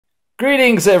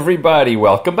Greetings, everybody.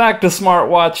 Welcome back to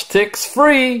Smartwatch Ticks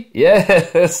Free.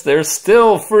 Yes, they're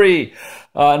still free.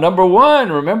 Number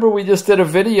one, remember we just did a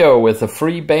video with a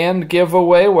free band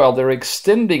giveaway. Well, they're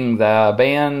extending the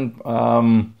band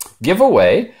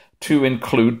giveaway to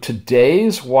include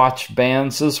today's watch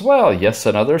bands as well. Yes,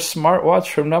 another smartwatch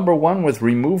from Number One with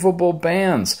removable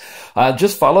bands.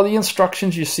 Just follow the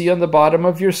instructions you see on the bottom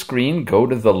of your screen. Go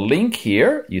to the link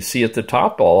here. You see at the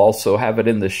top. I'll also have it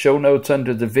in the show notes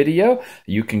under the video.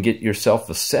 You can get yourself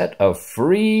a set of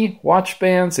free watch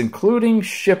bands, including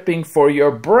shipping for your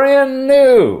brand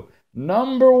new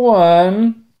Number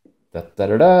One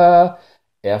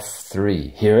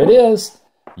F3. Here it is.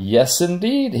 Yes,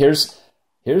 indeed. Here's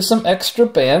some extra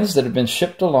bands that have been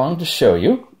shipped along to show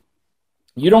you.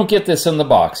 You don't get this in the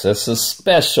box. This is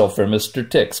special for Mr.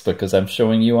 Ticks because I'm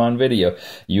showing you on video.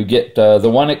 You get the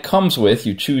one it comes with.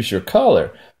 You choose your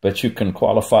color, but you can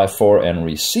qualify for and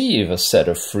receive a set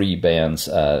of free bands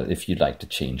if you'd like to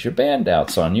change your band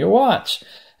outs on your watch.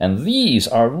 And these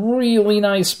are really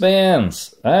nice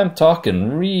bands. I'm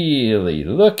talking really.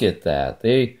 Look at that.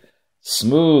 They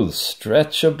smooth,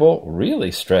 stretchable,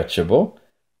 really stretchable.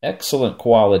 Excellent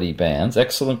quality bands,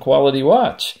 excellent quality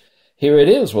watch. Here it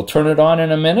is. We'll turn it on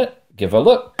in a minute. Give a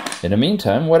look. In the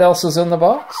meantime, what else is in the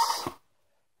box?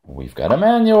 We've got a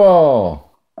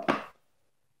manual.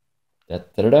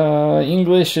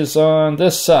 English is on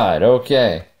this side.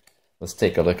 Okay. Let's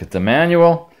take a look at the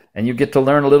manual, and you get to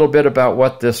learn a little bit about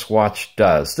what this watch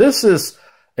does. This is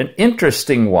an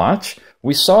interesting watch.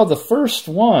 We saw the first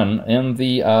one in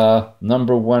the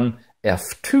Number One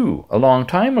F2 a long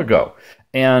time ago.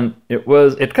 And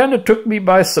it kind of took me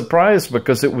by surprise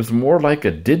because it was more like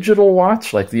a digital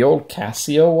watch, like the old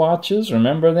Casio watches.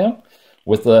 Remember them?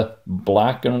 With a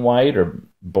black and white or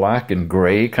black and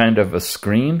gray kind of a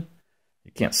screen.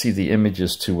 You can't see the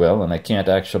images too well, and I can't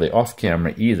actually off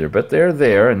camera either. But they're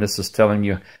there, and this is telling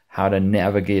you how to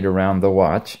navigate around the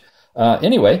watch.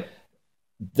 Anyway,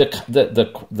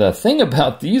 the thing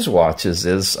about these watches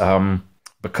is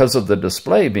because of the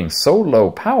display being so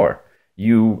low power,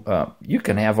 you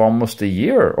can have almost a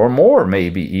year or more,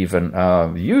 maybe even,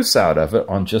 use out of it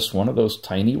on just one of those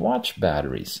tiny watch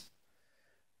batteries.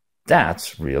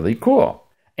 That's really cool.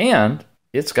 And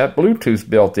it's got Bluetooth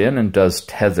built in and does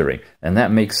tethering, and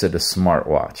that makes it a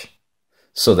smartwatch.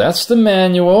 So that's the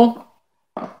manual,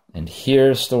 and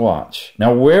here's the watch.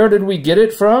 Now, where did we get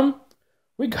it from?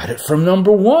 We got it from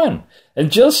Number One.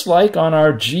 And just like on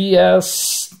our G8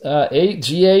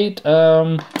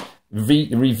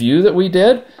 review that we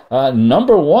did,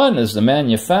 Number One is the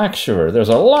manufacturer. There's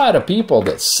a lot of people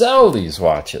that sell these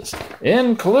watches,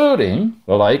 including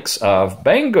the likes of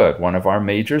Banggood, one of our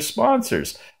major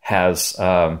sponsors, has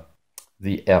the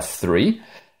F3.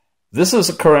 This is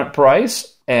the current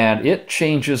price, and it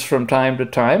changes from time to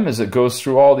time as it goes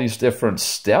through all these different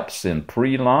steps in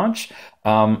pre-launch,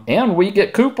 and we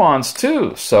get coupons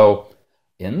too. So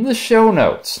in the show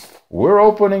notes, we're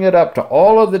opening it up to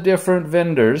all of the different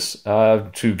vendors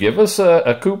to give us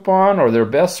a coupon or their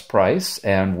best price,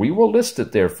 and we will list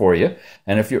it there for you.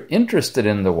 And if you're interested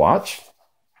in the watch,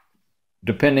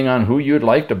 depending on who you'd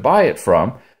like to buy it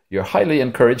from, you're highly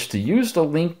encouraged to use the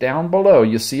link down below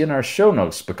you see in our show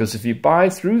notes, because if you buy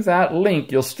through that link,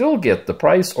 you'll still get the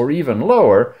price or even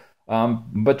lower,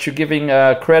 but you're giving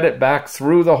credit back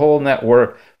through the whole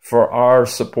network for our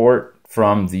support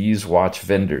from these watch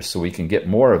vendors, so we can get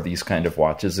more of these kind of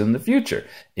watches in the future,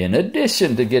 in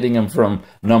addition to getting them from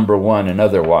Number One and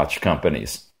other watch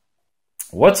companies.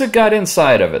 What's it got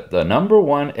inside of it? The Number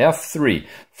One F3.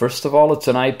 First of all, it's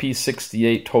an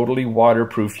IP68, totally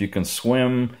waterproof. You can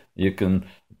swim, you can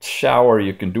shower,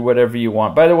 you can do whatever you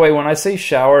want. By the way, when I say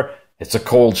shower, it's a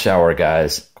cold shower,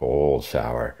 guys. Cold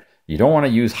shower. You don't want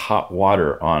to use hot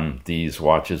water on these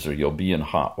watches or you'll be in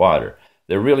hot water.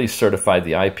 They're really certified.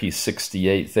 The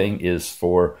IP68 thing is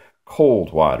for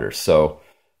cold water. So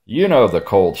you know the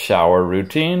cold shower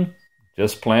routine.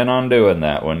 Just plan on doing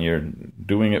that when you're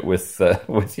doing it with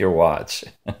your watch.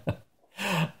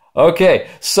 Okay,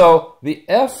 so the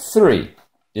F3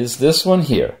 is this one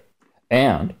here.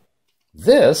 And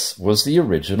this was the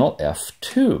original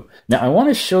F2. Now, I want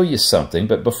to show you something,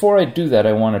 but before I do that,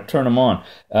 I want to turn them on.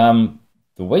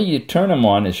 The way you turn them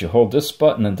on is you hold this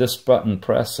button and this button,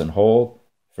 press and hold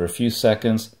for a few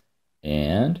seconds,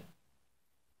 and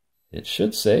it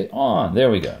should say on.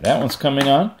 There we go. That one's coming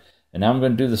on, and now I'm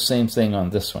going to do the same thing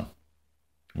on this one.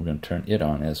 We're going to turn it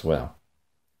on as well.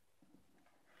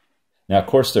 Now, of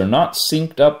course, they're not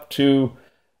synced up to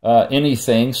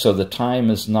anything, so the time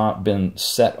has not been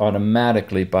set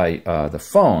automatically by the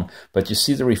phone, but you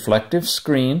see the reflective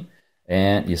screen,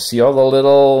 and you see all the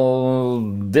little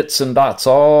bits and dots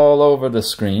all over the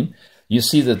screen. You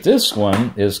see that this one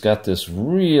has got this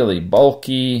really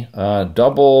bulky,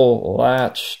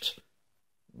 double-latched,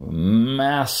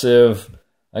 massive,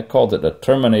 I called it a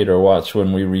Terminator watch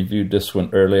when we reviewed this one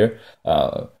earlier,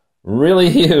 really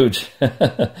huge.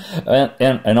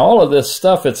 and all of this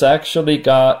stuff, it's actually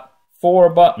got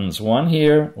 4 buttons, one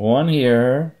here,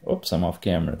 oops, I'm off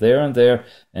camera, there,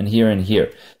 and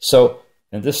here. So,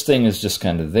 and this thing is just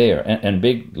kind of there, and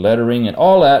big lettering and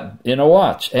all that in a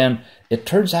watch. And it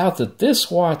turns out that this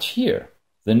watch here,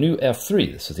 the new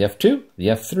F3, this is the F2, the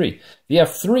F3. The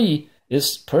F3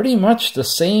 is pretty much the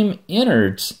same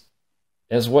innards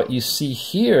as what you see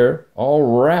here,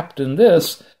 all wrapped in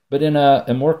this, but in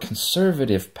a more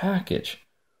conservative package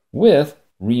with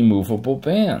removable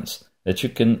bands that you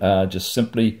can just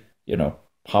simply,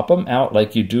 pop them out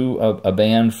like you do a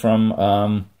band from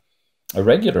a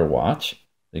regular watch.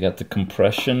 They got the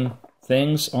compression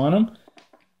things on them,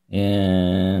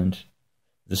 and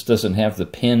this doesn't have the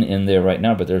pin in there right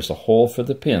now, but there's a hole for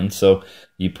the pin. So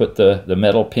you put the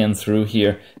metal pin through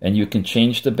here, and you can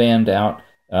change the band out.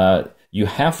 You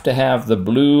have to have the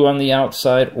blue on the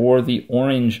outside or the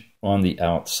orange on the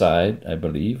outside, I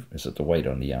believe. Is it the white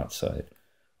on the outside?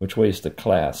 Which way is the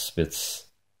clasp? It's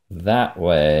that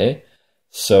way.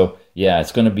 So, yeah,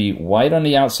 it's going to be white on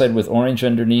the outside with orange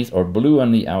underneath, or blue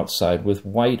on the outside with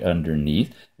white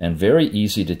underneath, and very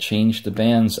easy to change the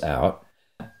bands out.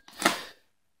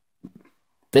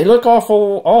 They look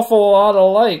awful lot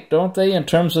alike, don't they, in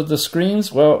terms of the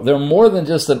screens? Well, they're more than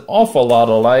just an awful lot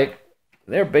alike.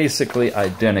 They're basically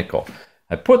identical.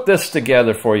 I put this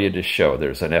together for you to show.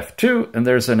 There's an F2 and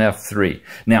there's an F3.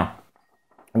 Now,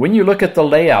 when you look at the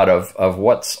layout of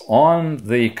what's on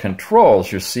the controls,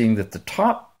 you're seeing that the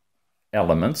top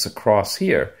elements across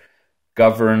here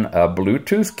govern a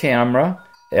Bluetooth camera,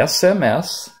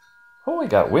 SMS. Oh, we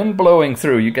got wind blowing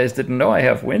through. You guys didn't know I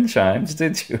have wind chimes,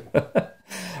 did you?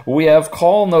 We have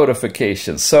call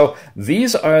notifications. So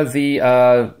these are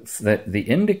the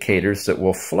indicators that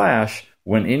will flash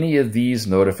when any of these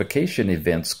notification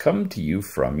events come to you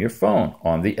from your phone.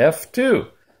 On the F2,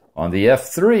 on the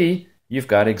F3, you've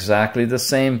got exactly the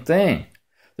same thing.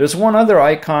 There's one other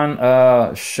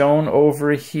icon shown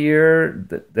over here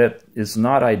that is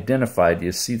not identified.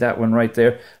 You see that one right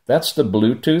there? That's the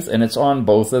Bluetooth, and it's on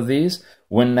both of these.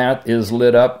 When that is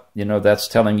lit up, that's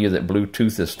telling you that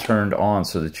Bluetooth is turned on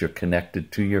so that you're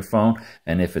connected to your phone.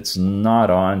 And if it's not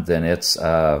on, then it's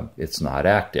not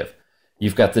active.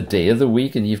 You've got the day of the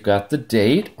week and you've got the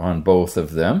date on both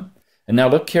of them. And now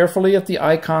look carefully at the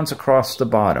icons across the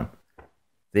bottom.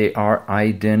 They are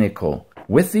identical,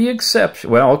 with the exception,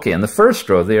 well, okay, in the first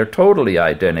row, they are totally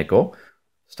identical.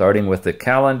 Starting with the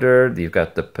calendar, you've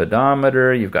got the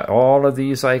pedometer, you've got all of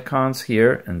these icons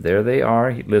here, and there they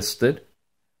are listed.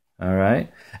 All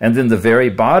right. And then the very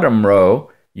bottom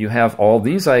row, you have all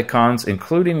these icons,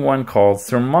 including one called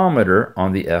thermometer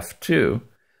on the F2.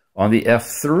 On the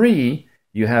F3,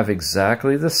 you have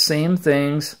exactly the same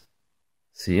things,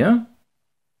 see them?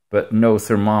 But no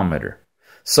thermometer.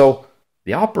 So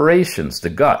the operations, the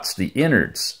guts, the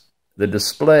innards, the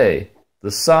display,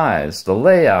 the size, the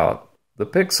layout, the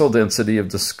pixel density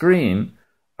of the screen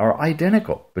are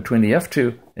identical between the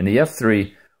F2 and the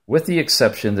F3, with the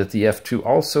exception that the F2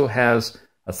 also has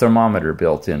a thermometer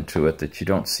built into it that you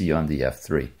don't see on the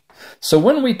F3. So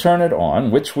when we turn it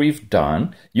on, which we've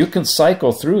done, you can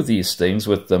cycle through these things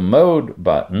with the mode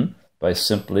button by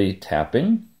simply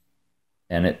tapping,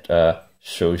 and it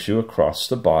shows you across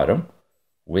the bottom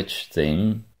which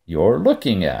thing you're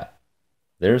looking at.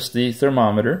 There's the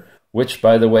thermometer, which,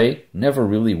 by the way, never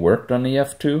really worked on the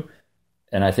F2,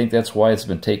 and I think that's why it's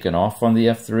been taken off on the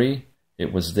F3.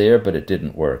 It was there, but it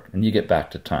didn't work, and you get back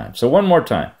to time. So one more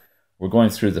time. We're going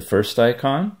through the first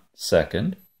icon,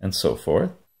 second, and so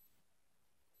forth.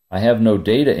 I have no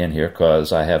data in here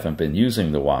because I haven't been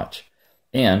using the watch.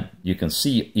 And you can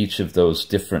see each of those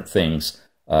different things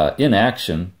in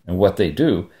action and what they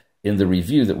do in the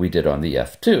review that we did on the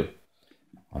F2.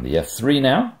 On the F3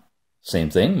 now, same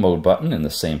thing, mode button in the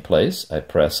same place. I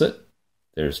press it.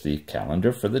 There's the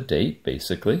calendar for the date,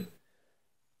 basically.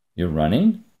 You're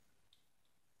running.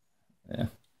 Yeah.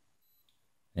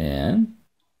 And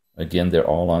again, they're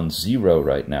all on 0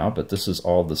 right now, but this is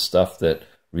all the stuff that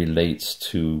relates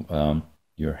to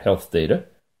your health data.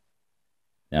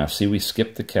 Now, see, we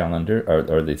skipped the calendar,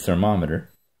 or the thermometer,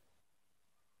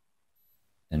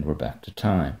 and we're back to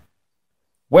time.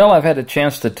 Well, I've had a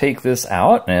chance to take this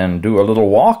out and do a little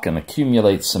walk and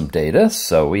accumulate some data.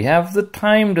 So we have the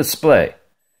time display.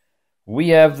 We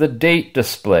have the date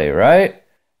display, right?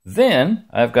 Then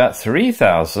I've got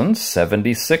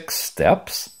 3,076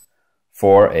 steps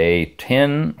for a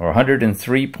 10 or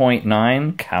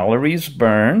 103.9 calories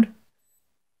burned.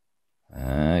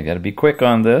 I got to be quick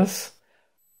on this.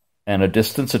 And a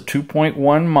distance of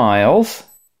 2.1 miles.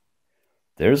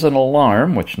 There's an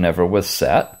alarm, which never was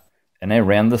set. And I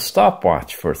ran the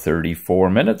stopwatch for 34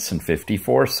 minutes and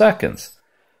 54 seconds.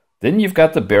 Then you've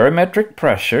got the barometric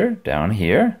pressure down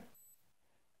here.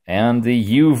 And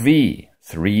the UV,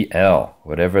 3L,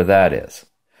 whatever that is.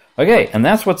 Okay, and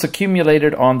that's what's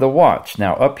accumulated on the watch.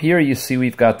 Now, up here you see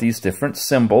we've got these different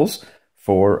symbols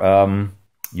for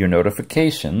your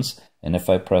notifications. And if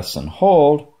I press and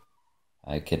hold,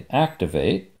 I can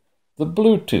activate the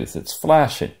Bluetooth. It's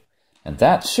flashing. And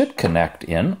that should connect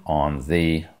in on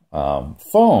the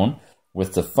phone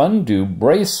with the Fondue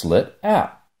Bracelet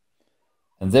app.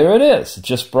 And there it is. It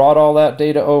just brought all that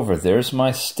data over. There's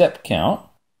my step count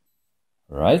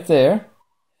right there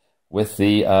with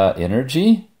the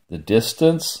energy, the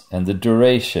distance, and the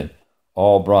duration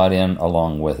all brought in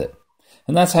along with it.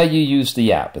 And that's how you use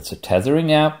the app. It's a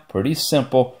tethering app, pretty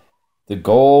simple. The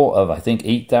goal of, I think,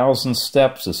 8,000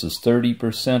 steps. This is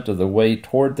 30% of the way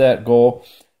toward that goal.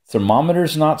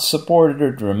 Thermometer's not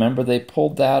supported. Remember, they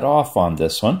pulled that off on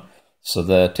this one. So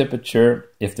the temperature,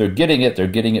 if they're getting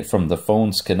it from the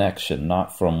phone's connection,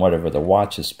 not from whatever the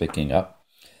watch is picking up.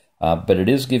 But it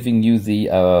is giving you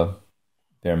the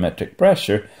barometric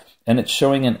pressure, and it's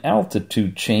showing an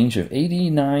altitude change of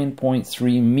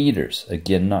 89.3 meters.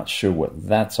 Again, not sure what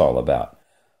that's all about.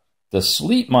 The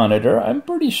sleep monitor, I'm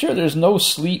pretty sure there's no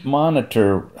sleep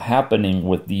monitor happening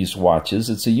with these watches.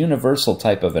 It's a universal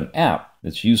type of an app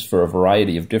that's used for a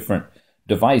variety of different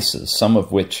devices, some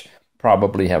of which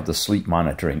probably have the sleep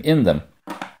monitoring in them.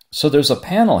 So there's a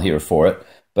panel here for it,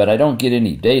 but I don't get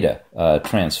any data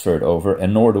transferred over,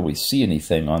 and nor do we see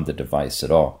anything on the device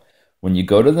at all. When you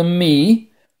go to the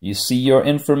Me, you see your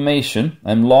information.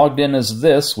 I'm logged in as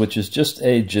this, which is just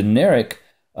a generic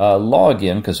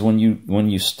login, because when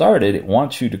you started, it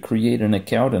wants you to create an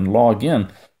account and log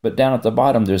in. But down at the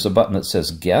bottom, there's a button that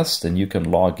says Guest, and you can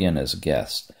log in as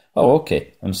guest. Oh,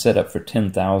 okay. I'm set up for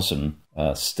 10,000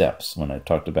 steps when I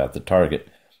talked about the target.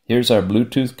 Here's our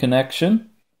Bluetooth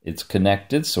connection. It's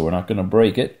connected, so we're not going to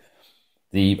break it.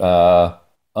 The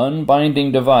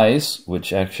unbinding device,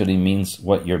 which actually means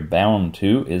what you're bound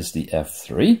to, is the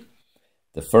F3.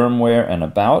 The firmware and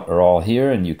about are all here,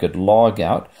 and you could log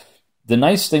out. The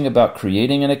nice thing about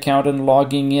creating an account and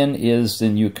logging in is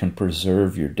then you can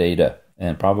preserve your data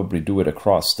and probably do it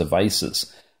across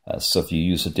devices. So if you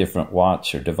use a different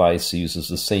watch or device that uses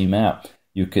the same app,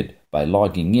 you could, by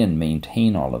logging in,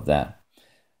 maintain all of that.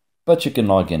 But you can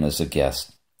log in as a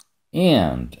guest.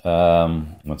 And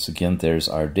once again, there's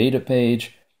our data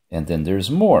page, and then there's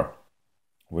more,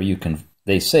 where you can,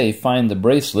 they say, find the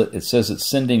bracelet. It says it's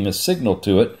sending a signal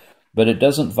to it, but it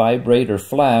doesn't vibrate or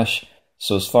flash.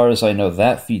 So as far as I know,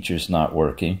 that feature's not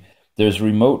working. There's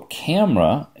remote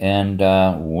camera, and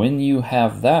when you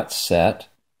have that set,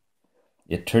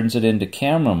 it turns it into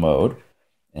camera mode.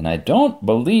 And I don't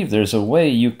believe there's a way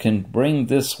you can bring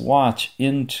this watch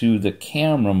into the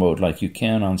camera mode like you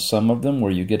can on some of them,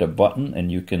 where you get a button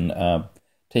and you can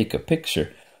take a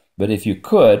picture. But if you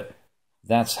could,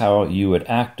 that's how you would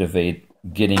activate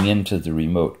getting into the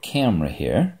remote camera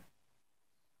here.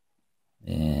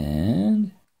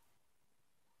 And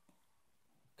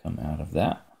come out of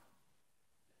that.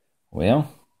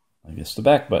 Well, I guess the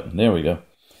back button. There we go.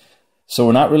 So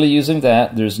we're not really using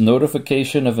that. There's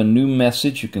notification of a new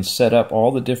message. You can set up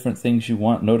all the different things you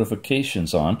want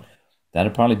notifications on.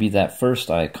 That'll probably be that first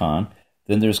icon.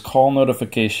 Then there's call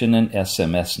notification and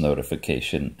SMS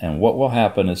notification. And what will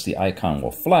happen is the icon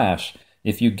will flash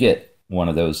if you get one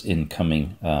of those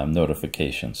incoming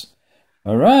notifications.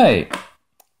 All right.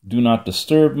 Do not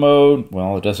disturb mode.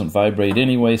 Well, it doesn't vibrate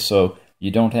anyway, so you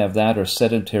don't have that, or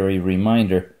sedentary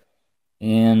reminder.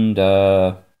 And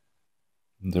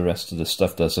the rest of the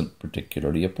stuff doesn't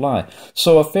particularly apply.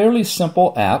 So a fairly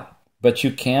simple app, but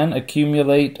you can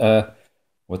accumulate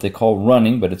what they call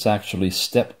running, but it's actually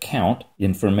step count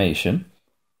information,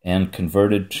 and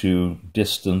converted to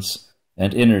distance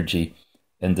and energy.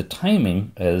 And the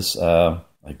timing is, I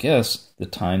guess, the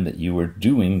time that you were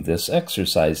doing this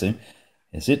exercising,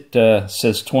 as it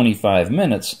says 25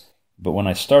 minutes, but when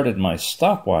I started my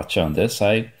stopwatch on this,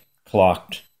 I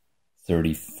clocked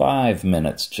 35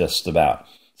 minutes just about.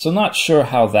 So not sure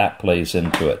how that plays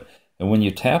into it. And when you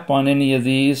tap on any of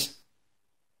these,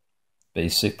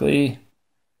 basically,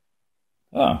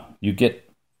 oh, you get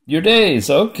your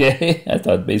days. Okay. I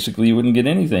thought basically you wouldn't get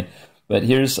anything. But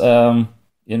here's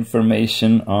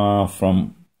information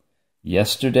from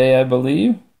yesterday, I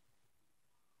believe.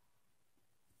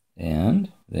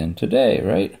 and then today,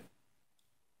 right?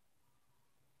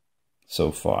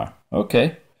 So far.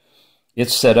 Okay.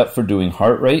 It's set up for doing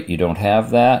heart rate. You don't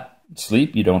have that.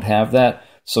 Sleep, you don't have that.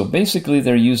 So basically,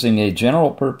 they're using a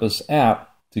general purpose app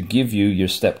to give you your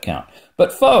step count.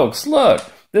 But folks, look,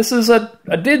 this is a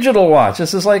digital watch.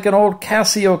 This is like an old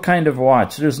Casio kind of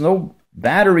watch. There's no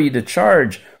battery to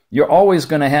charge. You're always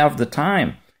going to have the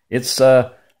time. It's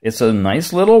a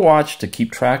nice little watch to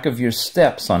keep track of your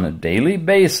steps on a daily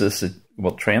basis. It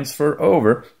will transfer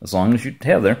over as long as you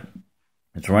tether.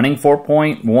 It's running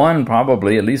 4.1,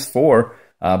 probably, at least 4,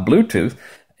 Bluetooth.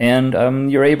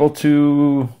 And you're able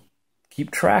to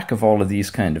keep track of all of these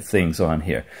kind of things on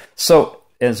here. So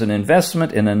as an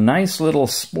investment in a nice little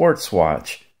sports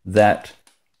watch that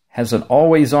has an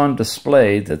always-on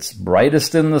display that's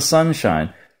brightest in the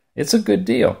sunshine, it's a good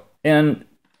deal. And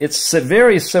it's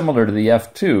very similar to the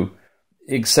F2,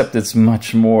 except it's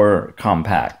much more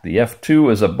compact. The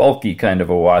F2 is a bulky kind of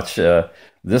a watch.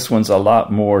 This one's a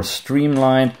lot more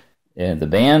streamlined, and the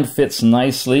band fits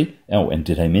nicely. Oh, and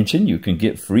did I mention you can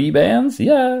get free bands?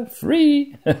 Yeah,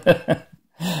 free.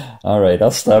 All right,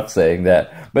 I'll stop saying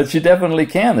that. But you definitely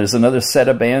can. There's another set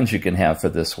of bands you can have for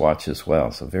this watch as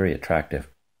well, so very attractive.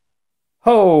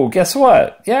 Oh, guess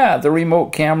what? Yeah, the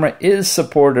remote camera is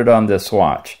supported on this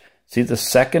watch. See the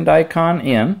second icon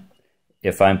in?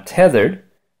 If I'm tethered,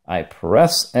 I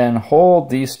press and hold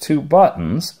these two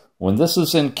buttons. When this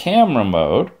is in camera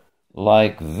mode,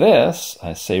 like this,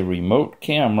 I say remote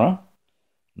camera.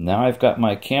 Now I've got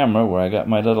my camera where I got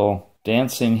my little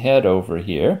dancing head over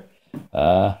here.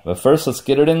 But first, let's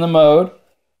get it in the mode.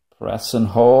 Press and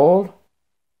hold.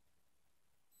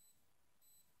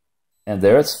 And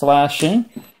there it's flashing.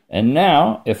 And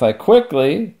now, if I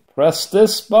quickly press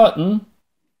this button,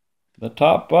 the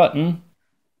top button,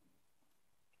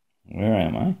 where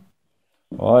am I?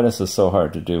 Oh, this is so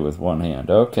hard to do with one hand.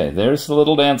 Okay, there's the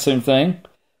little dancing thing.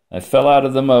 I fell out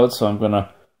of the mode, so I'm going to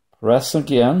press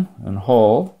again and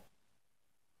hold.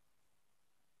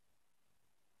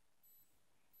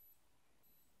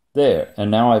 There,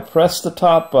 and now I press the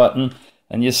top button,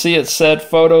 and you see it said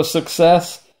photo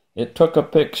success. It took a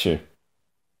picture.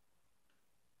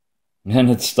 And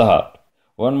it stopped.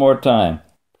 One more time.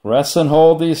 Press and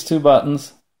hold these two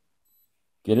buttons.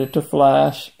 Get it to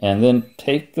flash, and then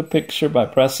take the picture by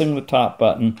pressing the top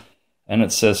button, and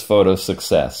it says photo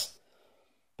success.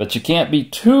 But you can't be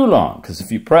too long, because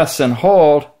if you press and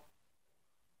hold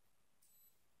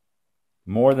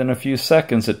more than a few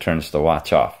seconds, it turns the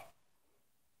watch off.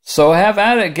 So have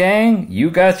at it, gang.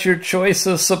 You got your choice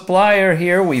of supplier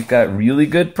here. We've got really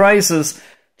good prices.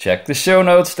 Check the show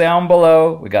notes down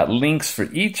below. We got links for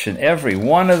each and every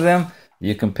one of them.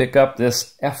 You can pick up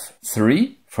this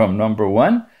F3 from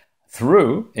No.1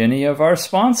 through any of our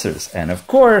sponsors. And of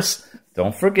course,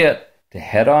 don't forget to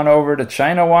head on over to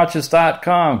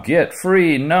ChinaWatches.com. Get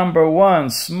free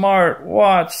No.1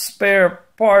 smartwatch spare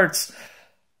parts.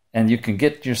 And you can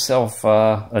get yourself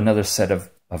another set of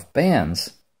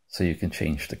bands so you can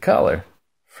change the color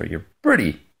for your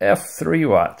pretty F3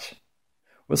 watch.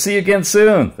 We'll see you again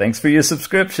soon. Thanks for your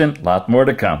subscription. Lot more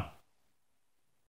to come.